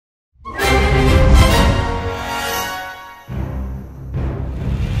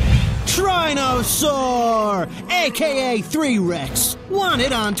Trinosaur, aka 3-Rex,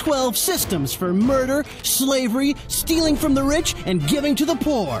 wanted on 12 systems for murder, slavery, stealing from the rich, and giving to the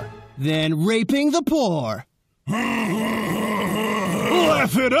poor, then raping the poor. Laugh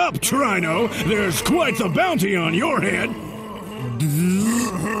it up, Trino. There's quite the bounty on your head.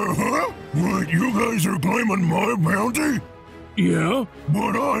 What, you guys are claiming my bounty? Yeah?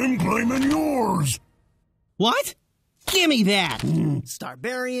 But I'm claiming yours. What? Gimme that!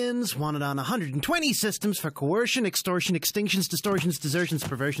 Starbarians wanted on 120 systems for coercion, extortion, extinctions, distortions, desertions,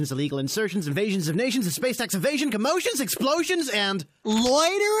 perversions, illegal insertions, invasions of nations, and space tax evasion, commotions, explosions, and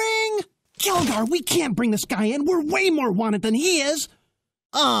Loitering? Gildar, we can't bring this guy in. We're way more wanted than he is.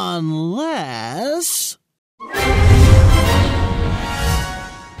 Unless...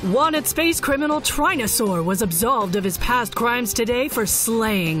 Wanted space criminal Trinosaur was absolved of his past crimes today for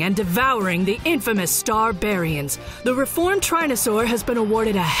slaying and devouring the infamous Starbarians. The reformed Trinosaur has been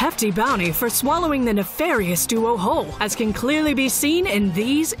awarded a hefty bounty for swallowing the nefarious duo whole, as can clearly be seen in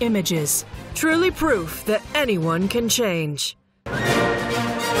these images. Truly proof that anyone can change.